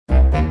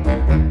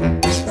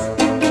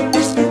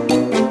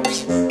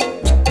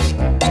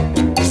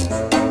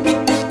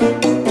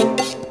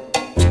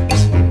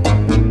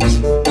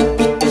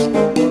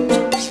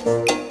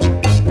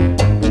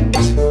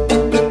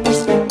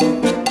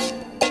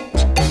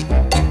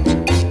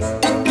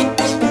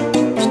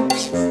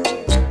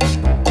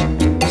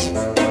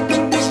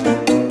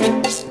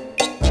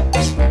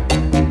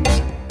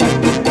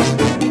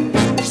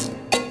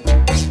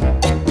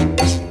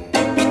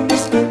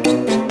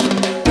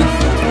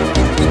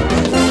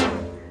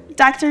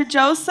Dr.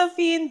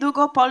 Josephine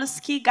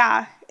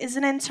Długopolski-Gach is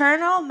an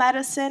internal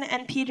medicine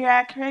and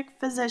pediatric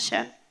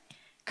physician.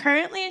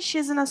 Currently, she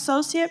is an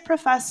associate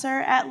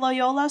professor at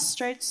Loyola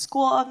Strait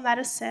School of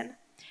Medicine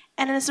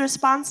and is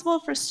responsible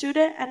for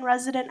student and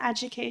resident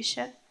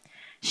education.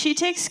 She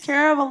takes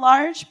care of a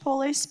large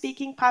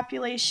Polish-speaking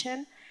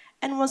population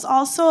and was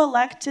also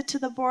elected to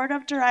the board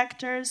of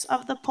directors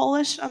of the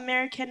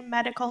Polish-American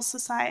Medical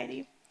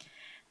Society.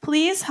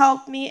 Please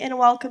help me in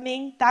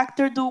welcoming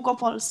Dr.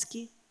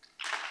 Długopolski.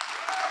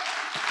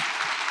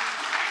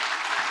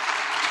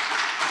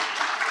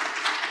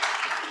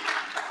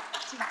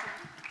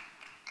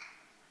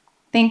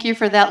 Thank you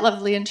for that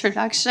lovely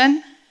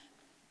introduction.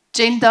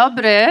 Dzień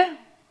dobry.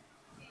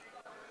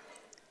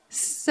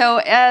 So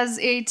as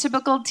a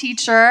typical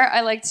teacher,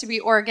 I like to be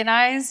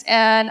organized,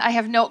 and I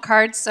have note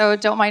cards, so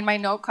don't mind my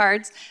note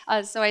cards,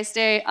 so I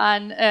stay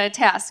on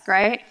task,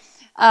 right?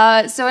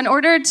 So in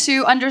order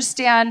to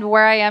understand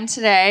where I am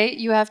today,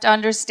 you have to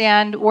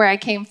understand where I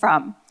came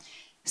from.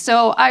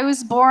 So I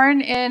was born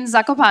in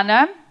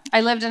Zakopane.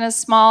 I lived in a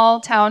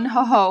small town,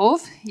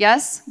 Chochołów.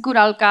 Yes,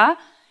 Góralka.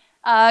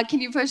 Can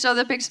you show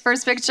the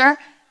first picture?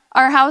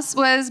 Our house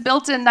was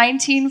built in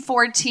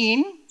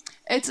 1914.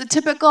 It's a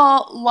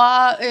typical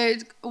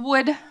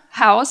wood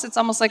house. It's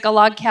almost like a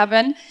log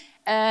cabin.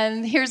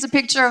 And here's a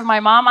picture of my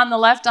mom on the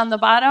left on the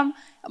bottom,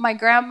 my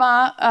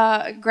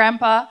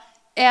grandpa.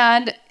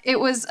 And it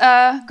was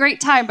a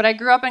great time, but I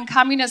grew up in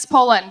communist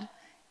Poland.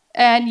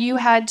 And you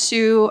had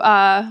to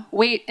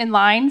wait in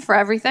line for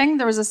everything.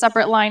 There was a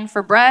separate line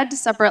for bread,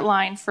 separate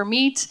line for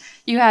meat.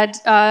 You had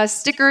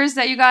stickers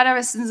that you got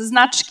as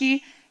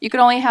znaczki. You could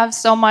only have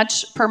so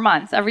much per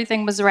month.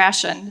 Everything was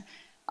rationed.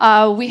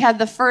 We had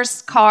the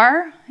first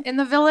car in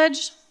the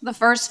village, the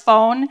first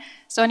phone.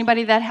 So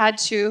anybody that had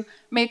to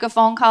make a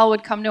phone call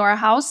would come to our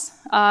house,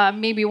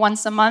 maybe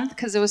once a month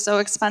because it was so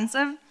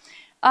expensive.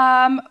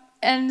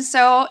 And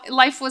so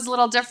life was a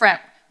little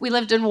different. We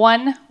lived in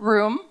one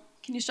room.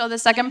 Can you show the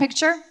second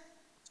picture?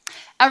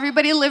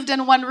 Everybody lived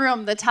in one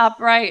room, the top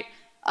right,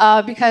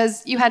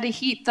 because you had to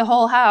heat the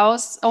whole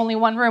house, only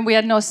one room. We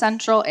had no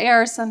central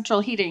air,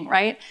 central heating,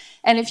 right?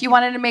 And if you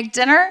wanted to make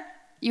dinner,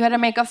 you had to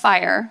make a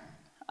fire.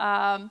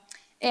 But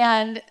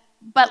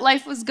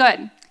life was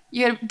good.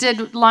 You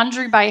did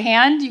laundry by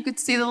hand. You could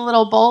see the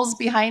little bowls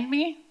behind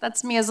me.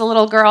 That's me as a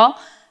little girl.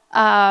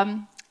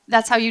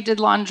 That's how you did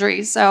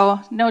laundry. So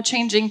no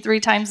changing 3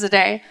 times a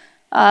day,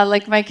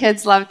 like my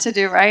kids love to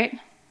do, right?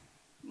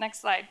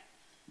 Next slide.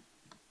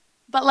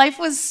 But life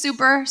was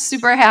super,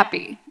 super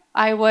happy.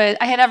 I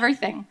had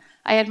everything.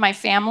 I had my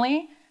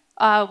family.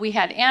 We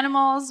had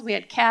animals. We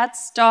had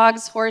cats,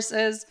 dogs,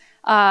 horses,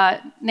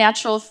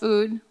 natural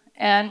food,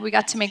 and we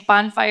got to make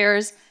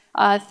bonfires.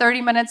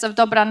 30 minutes of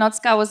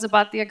Dobranocka was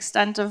about the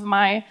extent of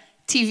my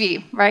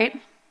TV,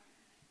 right?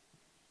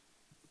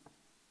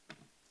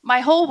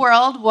 My whole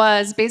world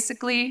was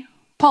basically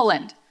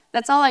Poland.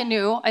 That's all I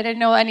knew. I didn't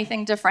know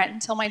anything different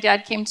until my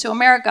dad came to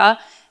America.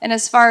 And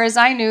as far as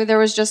I knew, there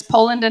was just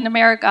Poland and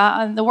America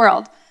in the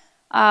world.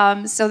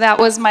 So that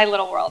was my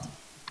little world.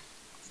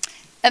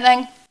 And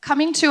then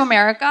coming to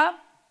America,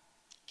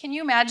 can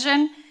you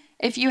imagine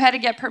if you had to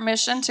get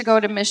permission to go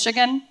to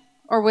Michigan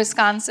or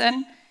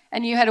Wisconsin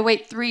and you had to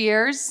wait 3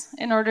 years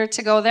in order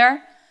to go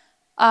there?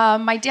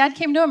 My dad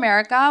came to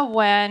America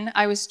when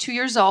I was 2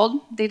 years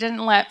old. They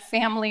didn't let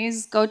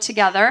families go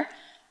together.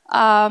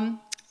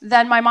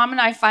 Then my mom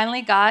and I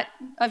finally got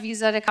a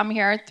visa to come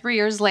here 3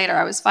 years later.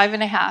 I was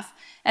 5.5.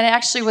 And it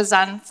actually was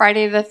on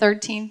Friday the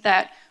 13th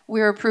that we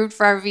were approved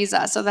for our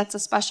visa. So that's a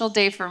special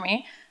day for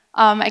me.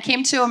 I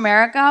came to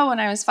America when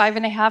I was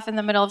 5.5 in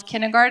the middle of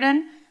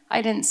kindergarten.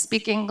 I didn't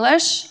speak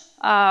English.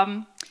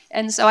 And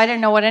so I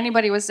didn't know what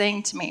anybody was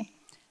saying to me.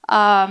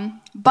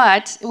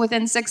 But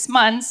within 6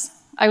 months,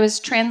 I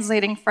was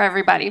translating for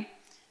everybody.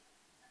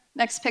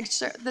 Next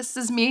picture. This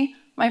is me,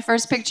 my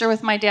first picture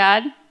with my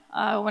dad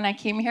when I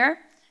came here.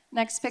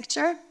 Next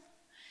picture.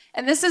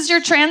 And this is your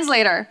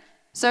translator.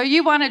 So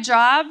you want a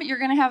job, you're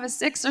going to have a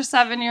 6 or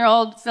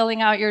 7-year-old filling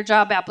out your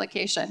job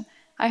application.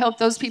 I hope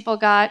those people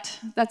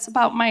that's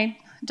about my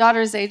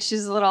daughter's age.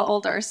 She's a little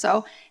older.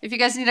 So if you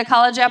guys need a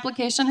college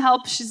application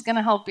help, she's going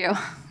to help you.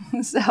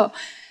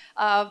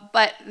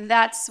 But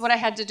that's what I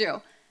had to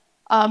do.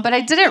 But I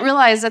didn't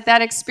realize at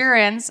that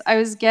experience I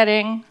was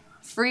getting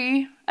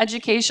free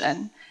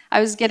education.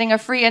 I was getting a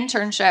free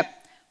internship.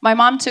 My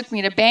mom took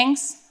me to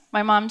banks.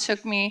 My mom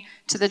took me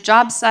to the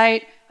job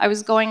site. I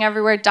was going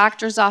everywhere,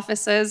 doctor's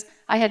offices.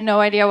 I had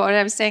no idea what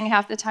I was saying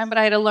half the time, but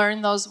I had to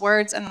learn those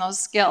words and those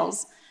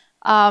skills.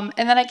 And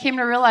then I came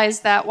to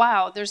realize that,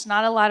 wow, there's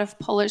not a lot of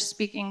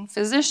Polish-speaking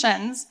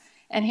physicians,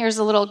 and here's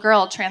a little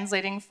girl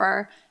translating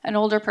for an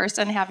older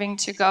person having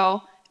to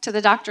go to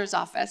the doctor's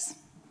office.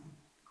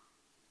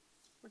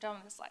 We're done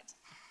with the slides.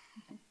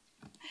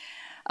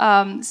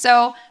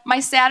 So my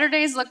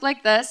Saturdays looked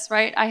like this,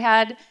 right? I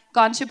had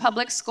gone to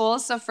public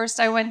schools. So first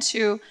I went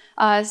to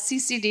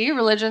CCD,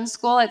 religion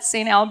school at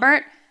St.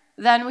 Albert.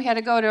 Then we had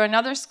to go to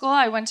another school.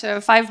 I went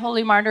to 5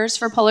 Holy Martyrs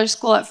for Polish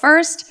school at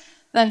first,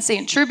 then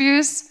St.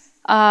 Tribuse,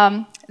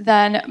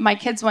 Then my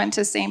kids went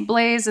to St.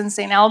 Blaise and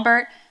St.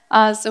 Albert,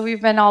 so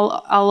we've been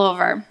all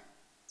over.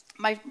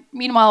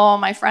 Meanwhile, all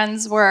my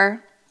friends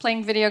were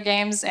playing video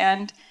games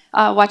and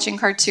watching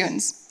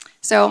cartoons.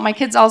 So my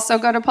kids also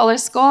go to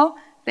Polish school.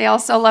 They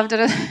also loved it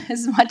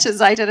as much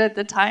as I did at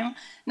the time,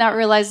 not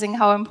realizing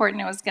how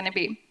important it was going to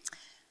be.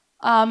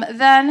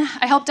 Then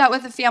I helped out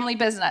with the family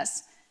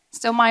business.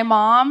 So my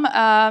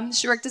mom,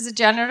 she worked as a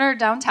janitor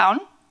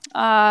downtown,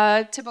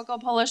 typical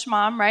Polish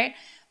mom, right?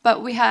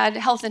 But we had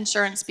health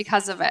insurance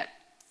because of it.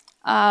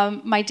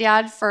 My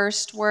dad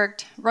first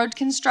worked road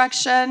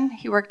construction,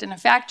 he worked in a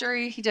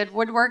factory, he did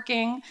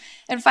woodworking,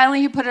 and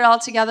finally he put it all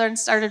together and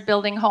started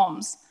building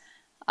homes.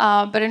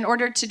 But in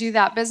order to do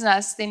that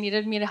business, they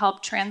needed me to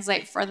help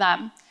translate for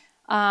them.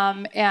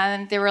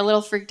 And they were a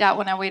little freaked out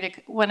when I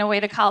went away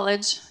to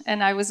college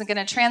and I wasn't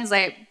going to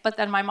translate, but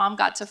then my mom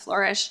got to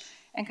flourish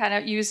and kind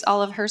of use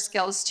all of her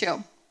skills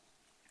too.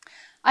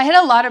 I had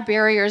a lot of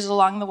barriers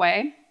along the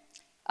way.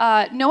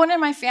 No one in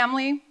my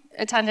family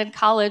attended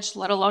college,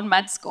 let alone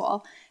med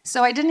school.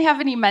 So I didn't have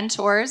any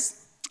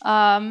mentors.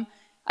 I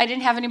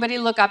didn't have anybody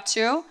to look up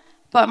to,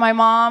 but my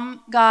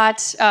mom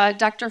got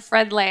Dr.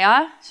 Fred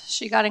Lea.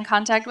 She got in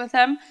contact with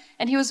him,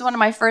 and he was one of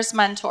my first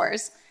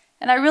mentors.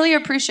 And I really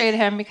appreciate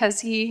him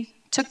because he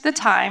took the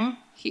time.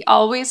 He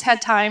always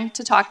had time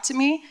to talk to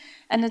me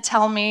and to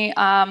tell me,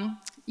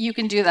 you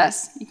can do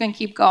this, you can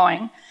keep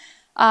going.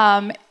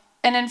 And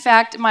in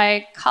fact,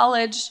 my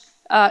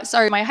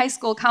high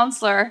school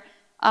counselor,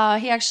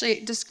 he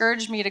actually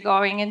discouraged me to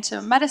going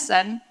into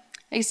medicine.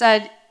 He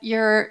said,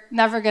 you're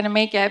never going to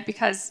make it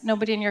because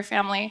nobody in your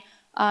family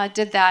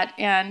did that.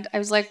 And I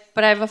was like,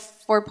 but I have a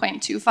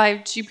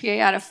 4.25 GPA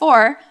out of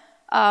 4.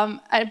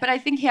 But I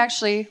think he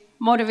actually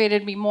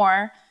motivated me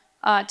more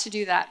to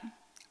do that.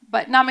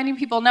 But not many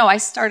people know I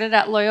started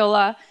at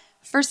Loyola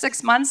for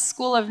 6 months,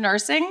 School of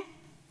Nursing,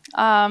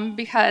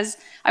 because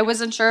I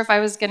wasn't sure if I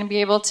was going to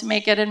be able to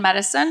make it in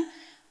medicine.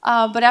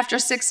 But after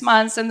 6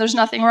 months, and there's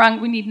nothing wrong,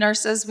 we need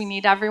nurses, we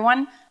need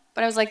everyone.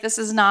 But I was like, this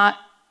is not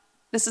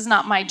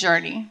my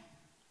journey.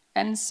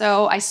 And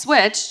so I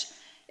switched.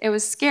 It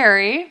was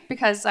scary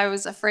because I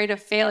was afraid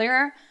of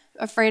failure,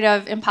 afraid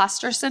of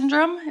imposter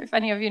syndrome, if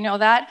any of you know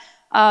that.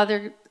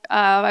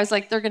 I was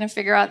like, they're going to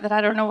figure out that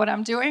I don't know what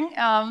I'm doing.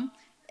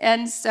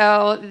 And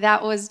so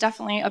that was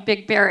definitely a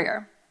big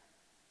barrier.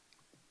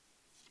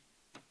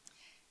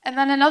 And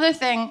then another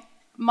thing,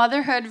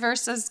 motherhood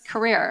versus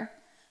career.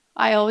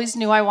 I always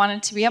knew I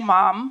wanted to be a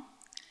mom.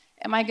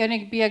 Am I going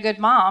to be a good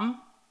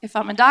mom if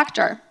I'm a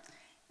doctor?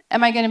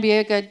 Am I going to be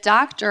a good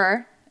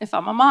doctor if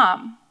I'm a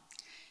mom?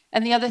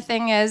 And the other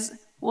thing is,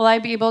 will I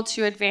be able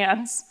to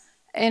advance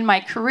in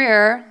my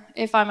career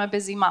if I'm a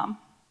busy mom?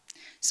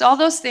 So all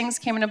those things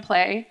came into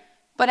play,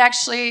 but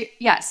actually,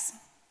 yes,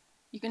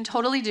 you can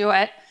totally do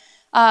it.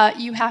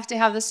 You have to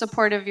have the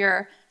support of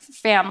your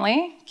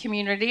family,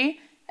 community,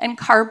 and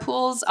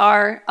carpools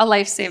are a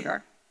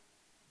lifesaver.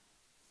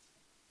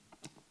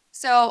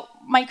 So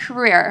my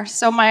career.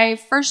 So my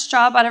first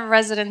job out of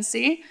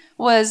residency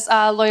was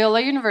Loyola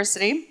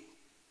University.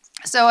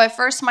 So at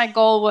first my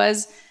goal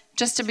was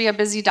just to be a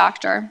busy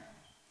doctor.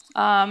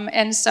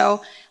 And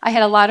so I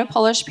had a lot of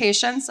Polish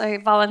patients. I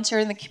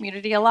volunteered in the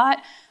community a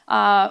lot.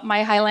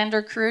 My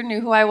Highlander crew knew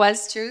who I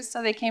was too,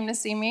 so they came to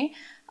see me.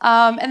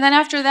 And then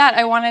after that,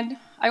 I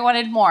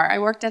wanted more. I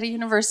worked at a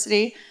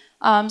university,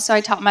 so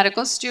I taught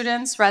medical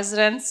students,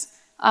 residents.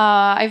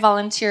 I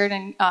volunteered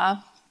in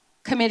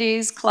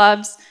committees,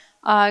 clubs,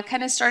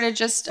 kind of started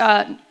just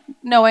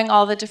knowing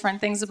all the different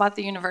things about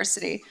the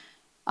university.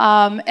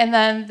 And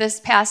then this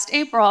past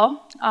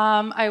April,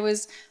 I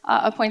was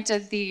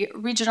appointed the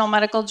Regional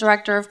Medical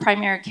Director of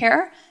Primary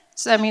Care.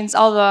 So that means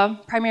all the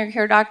primary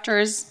care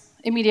doctors,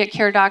 immediate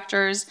care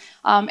doctors,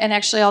 and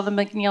actually all the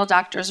McNeil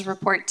doctors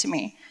report to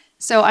me.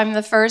 So I'm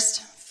the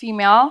first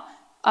female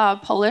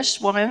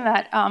Polish woman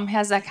that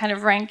has that kind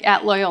of rank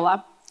at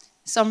Loyola.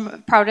 So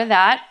I'm proud of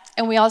that.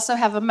 And we also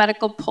have a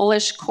medical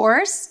Polish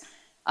course.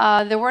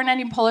 There weren't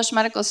any Polish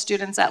medical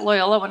students at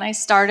Loyola when I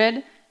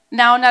started.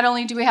 Now, not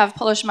only do we have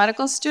Polish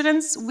medical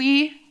students,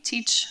 we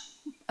teach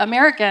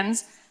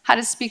Americans how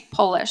to speak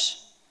Polish.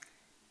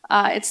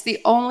 It's the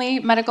only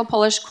medical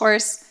Polish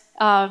course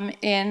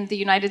in the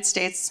United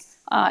States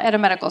at a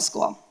medical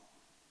school.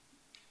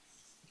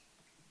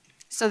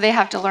 So they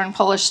have to learn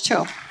Polish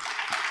too.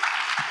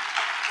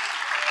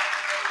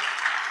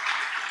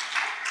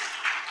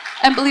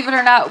 And believe it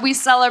or not, we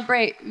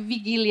celebrate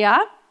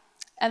Wigilia,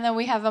 and then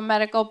we have a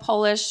medical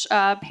Polish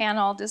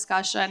panel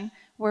discussion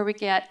where we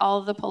get all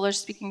of the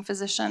Polish-speaking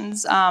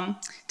physicians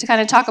to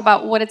kind of talk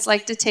about what it's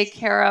like to take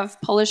care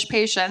of Polish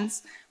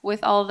patients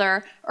with all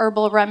their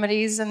herbal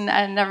remedies and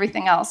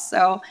everything else.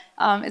 So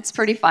it's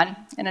pretty fun,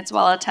 and it's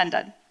well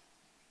attended.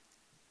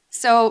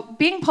 So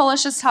being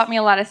Polish has taught me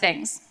a lot of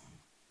things.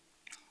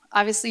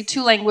 Obviously,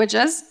 2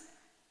 languages,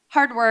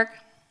 hard work,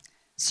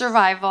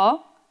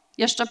 survival,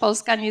 jeszcze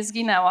Polska nie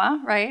zginęła,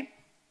 right?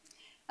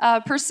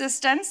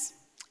 Persistence,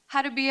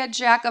 how to be a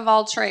jack of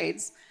all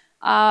trades.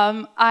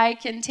 I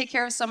can take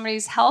care of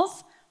somebody's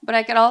health, but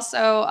I could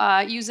also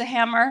use a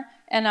hammer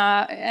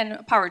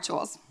and power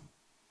tools.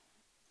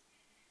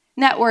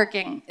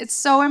 Networking, it's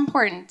so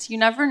important. You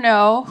never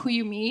know who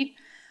you meet,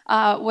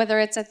 whether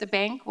it's at the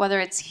bank, whether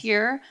it's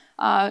here.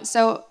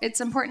 So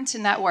it's important to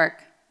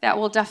network. That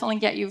will definitely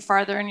get you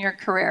farther in your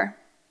career.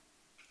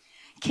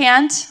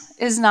 Can't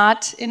is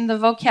not in the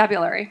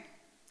vocabulary.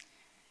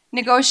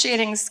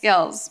 Negotiating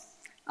skills.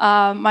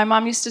 My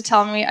mom used to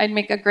tell me I'd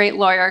make a great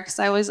lawyer because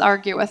I always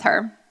argue with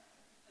her.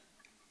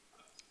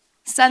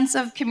 Sense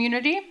of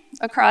community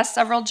across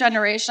several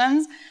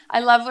generations.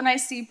 I love when I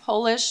see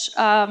Polish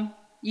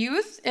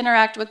youth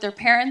interact with their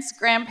parents,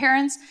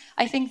 grandparents.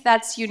 I think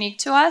that's unique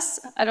to us.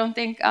 I don't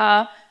think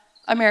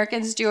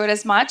Americans do it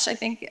as much. I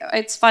think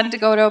it's fun to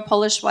go to a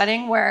Polish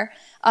wedding where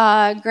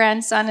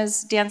grandson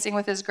is dancing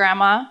with his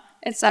grandma,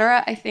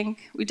 etc. I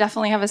think we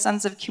definitely have a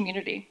sense of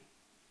community.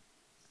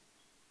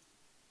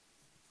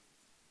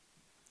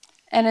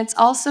 And it's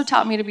also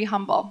taught me to be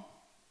humble.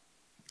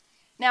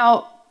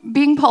 Now,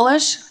 being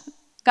Polish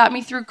got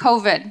me through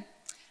COVID.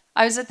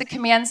 I was at the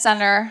command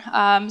center,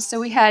 so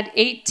we had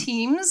 8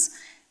 teams,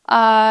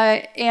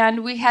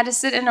 and we had to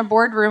sit in a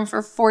boardroom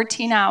for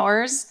 14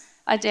 hours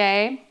a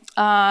day,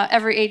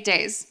 every 8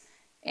 days.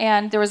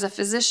 And there was a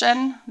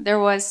physician, there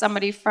was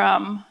somebody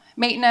from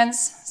maintenance,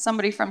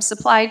 somebody from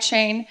supply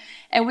chain,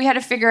 and we had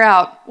to figure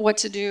out what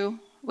to do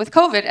with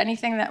COVID.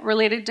 Anything that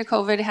related to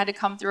COVID had to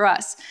come through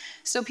us.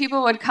 So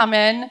people would come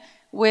in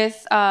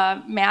with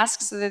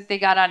masks that they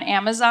got on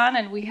Amazon,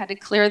 and we had to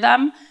clear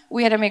them.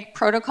 We had to make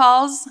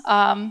protocols,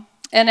 and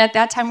at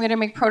that time we had to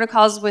make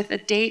protocols with a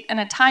date and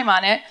a time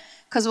on it,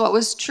 because what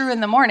was true in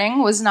the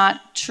morning was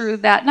not true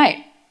that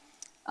night.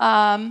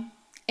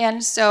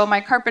 And so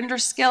my carpenter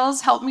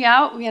skills helped me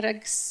out. We had to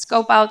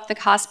scope out the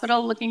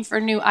hospital looking for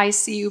new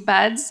ICU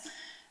beds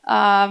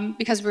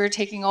because we were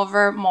taking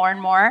over more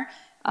and more.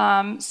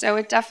 So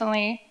it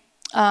definitely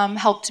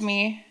helped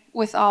me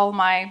with all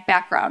my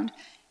background.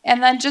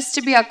 And then just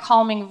to be a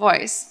calming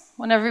voice.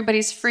 When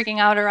everybody's freaking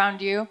out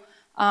around you,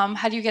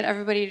 how do you get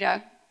everybody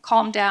to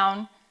calm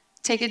down,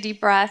 take a deep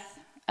breath,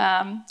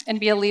 and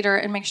be a leader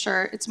and make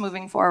sure it's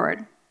moving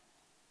forward?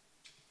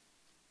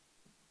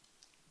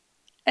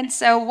 And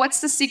so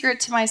what's the secret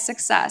to my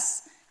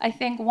success? I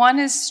think one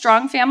is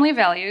strong family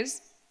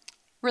values.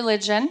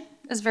 Religion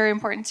is very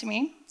important to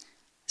me.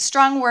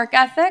 Strong work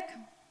ethic.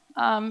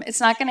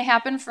 It's not going to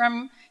happen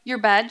from your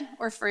bed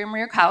or from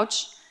your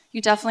couch. You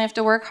definitely have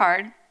to work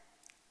hard.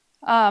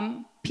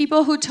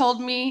 People who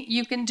told me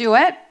you can do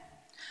it,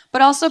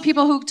 but also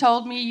people who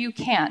told me you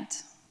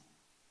can't.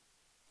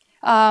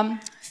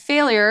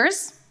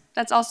 Failures,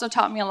 that's also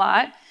taught me a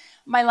lot.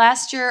 My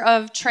last year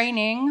of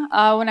training,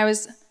 when I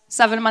was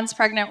 7 months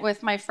pregnant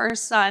with my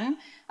first son,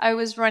 I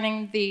was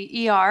running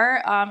the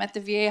ER at the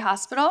VA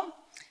hospital.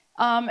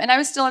 And I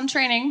was still in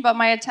training, but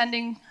my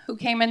attending who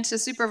came in to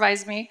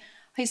supervise me,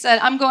 he said,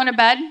 "I'm going to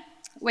bed,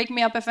 wake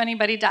me up if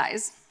anybody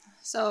dies."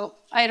 So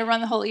I had to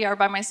run the whole ER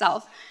by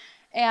myself.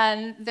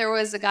 And there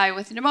was a guy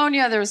with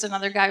pneumonia, there was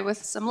another guy with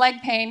some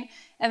leg pain,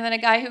 and then a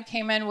guy who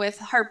came in with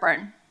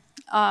heartburn.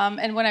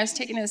 And when I was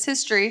taking his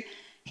history,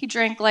 he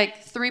drank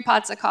like 3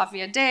 pots of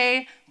coffee a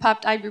day,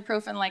 popped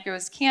ibuprofen like it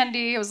was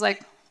candy. I was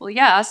like, "Well,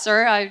 yeah,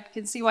 sir, I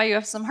can see why you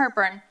have some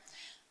heartburn."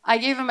 I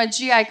gave him a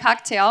GI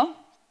cocktail,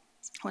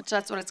 which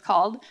that's what it's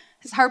called.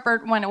 His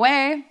heartburn went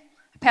away.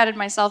 I patted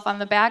myself on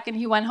the back, and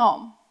he went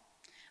home.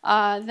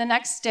 The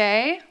next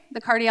day,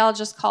 the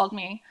cardiologist called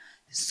me,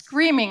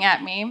 screaming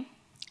at me,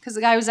 because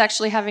the guy was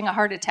actually having a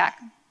heart attack,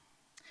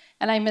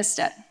 and I missed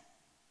it.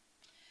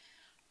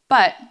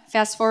 But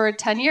fast forward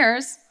 10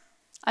 years,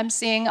 I'm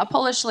seeing a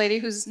Polish lady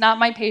who's not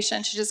my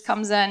patient. She just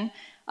comes in.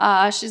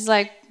 She's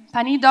like,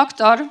 "Pani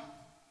doktor,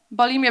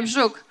 boli mnie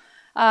brzuch.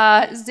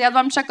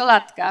 Zjadłam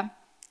czekoladkę."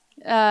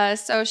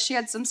 So she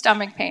had some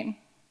stomach pain.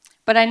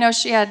 But I know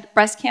she had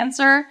breast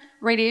cancer,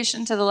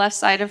 radiation to the left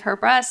side of her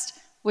breast,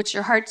 which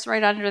your heart's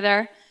right under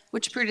there,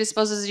 which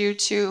predisposes you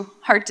to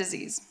heart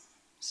disease.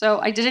 So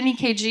I did an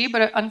EKG,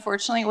 but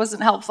unfortunately it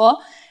wasn't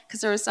helpful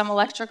because there was some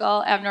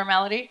electrical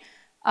abnormality.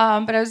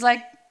 But I was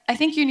like, "I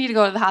think you need to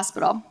go to the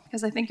hospital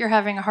because I think you're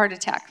having a heart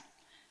attack."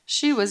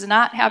 She was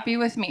not happy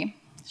with me.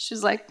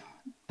 She's like,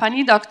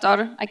 "Pani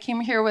doktor, I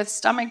came here with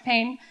stomach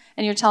pain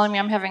and you're telling me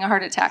I'm having a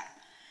heart attack."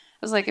 I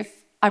was like,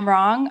 "If I'm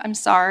wrong, I'm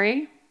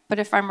sorry, but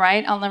if I'm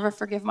right, I'll never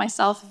forgive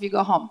myself if you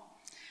go home."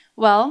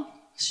 Well,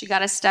 she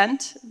got a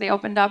stent. They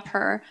opened up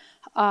her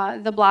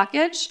the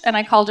blockage, and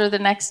I called her the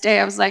next day.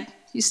 I was like,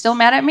 "You still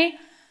mad at me?"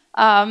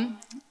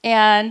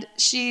 And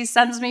she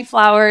sends me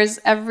flowers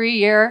every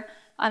year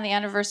on the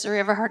anniversary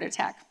of her heart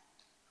attack.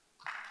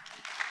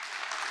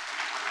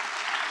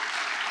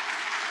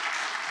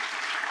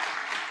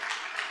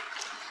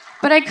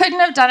 But I couldn't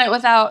have done it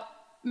without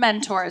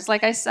mentors.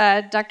 Like I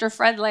said, Dr.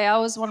 Fred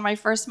Leo was one of my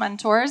first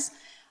mentors,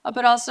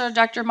 but also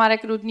Dr.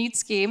 Marek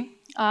Rudnicki.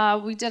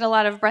 We did a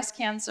lot of breast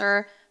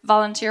cancer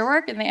volunteer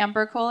work in the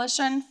Amber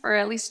Coalition for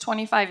at least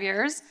 25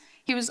 years.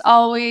 He was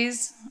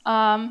always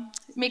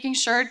making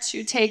sure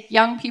to take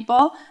young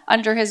people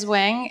under his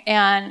wing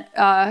and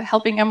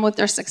helping them with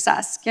their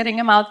success, getting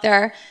them out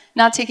there,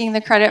 not taking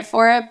the credit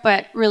for it,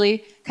 but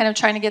really kind of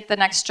trying to get the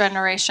next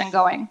generation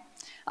going.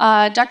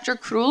 Dr.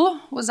 Krull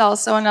was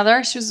also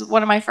another. She was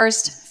one of my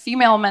first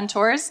female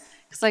mentors,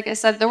 because like I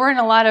said, there weren't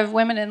a lot of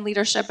women in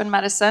leadership in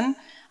medicine,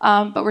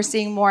 but we're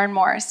seeing more and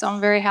more, so I'm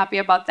very happy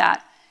about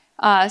that.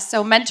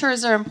 So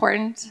mentors are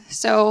important,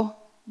 so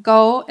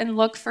go and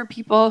look for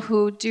people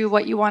who do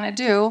what you want to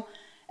do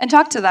and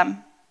talk to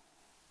them.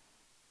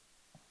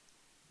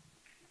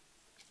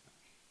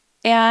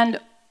 And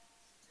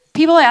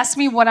people ask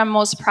me what I'm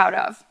most proud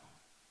of.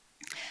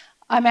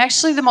 I'm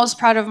actually the most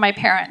proud of my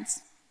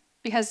parents,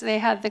 because they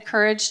had the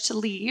courage to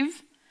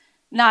leave,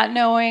 not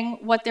knowing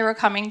what they were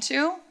coming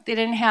to. They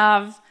didn't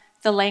have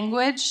the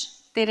language,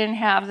 they didn't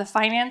have the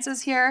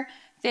finances here,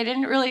 they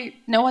didn't really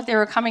know what they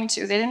were coming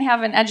to. They didn't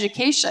have an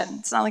education.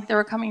 It's not like they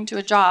were coming to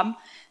a job.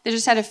 They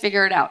just had to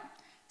figure it out.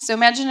 So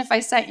imagine if I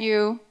sent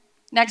you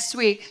next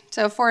week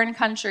to a foreign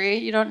country,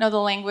 you don't know the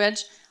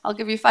language, I'll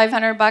give you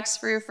 $500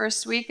 for your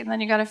first week, and then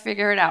you gotta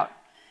figure it out.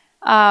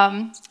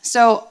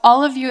 So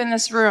all of you in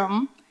this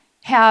room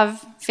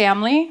have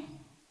family,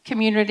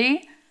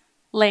 community,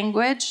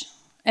 language,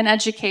 and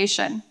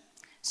education.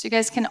 So you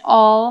guys can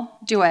all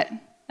do it.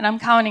 And I'm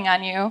counting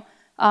on you,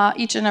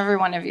 each and every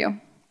one of you.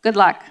 Good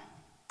luck.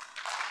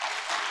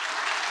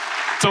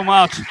 So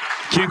much.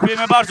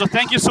 Dziękujemy bardzo.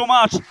 Thank you so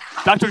much.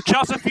 Dr.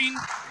 Josephine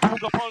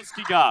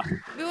Długopolski-Gach.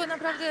 Było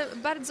naprawdę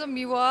bardzo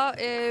miło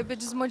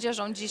być z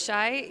młodzieżą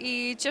dzisiaj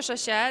i cieszę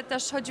się.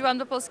 Też chodziłam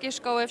do polskiej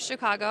szkoły w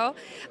Chicago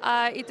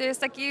i to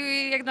jest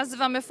taki, jak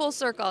nazywamy, full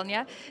circle,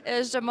 nie?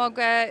 Że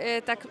mogę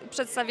tak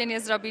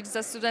przedstawienie zrobić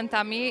ze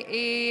studentami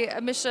i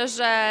myślę,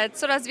 że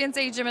coraz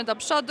więcej idziemy do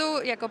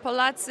przodu jako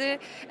Polacy,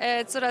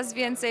 coraz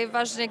więcej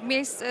ważnych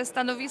miejsc,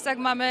 stanowisk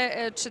mamy,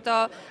 czy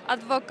to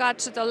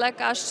adwokat, czy to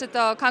lekarz, czy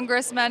to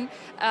congressman,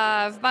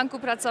 w banku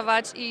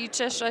pracować i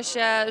cieszę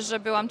się, że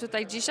byłam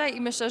tutaj dzisiaj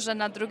i myślę, że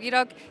na drugi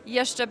rok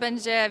jeszcze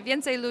będzie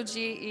więcej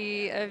ludzi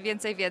i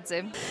więcej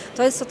wiedzy.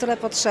 To jest o tyle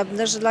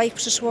potrzebne, że dla ich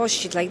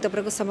przyszłości, dla ich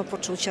dobrego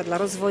samopoczucia, dla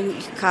rozwoju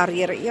ich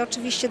karier i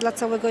oczywiście dla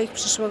całego ich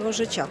przyszłego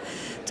życia.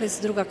 To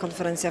jest druga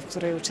konferencja, w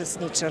której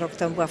uczestniczę. Rok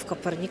temu była w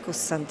Copernicus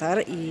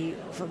Center i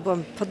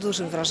byłam pod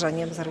dużym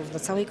wrażeniem zarówno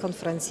całej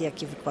konferencji,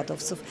 jak i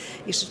wykładowców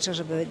i życzę,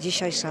 żeby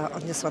dzisiejsza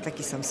odniosła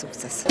taki sam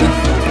sukces.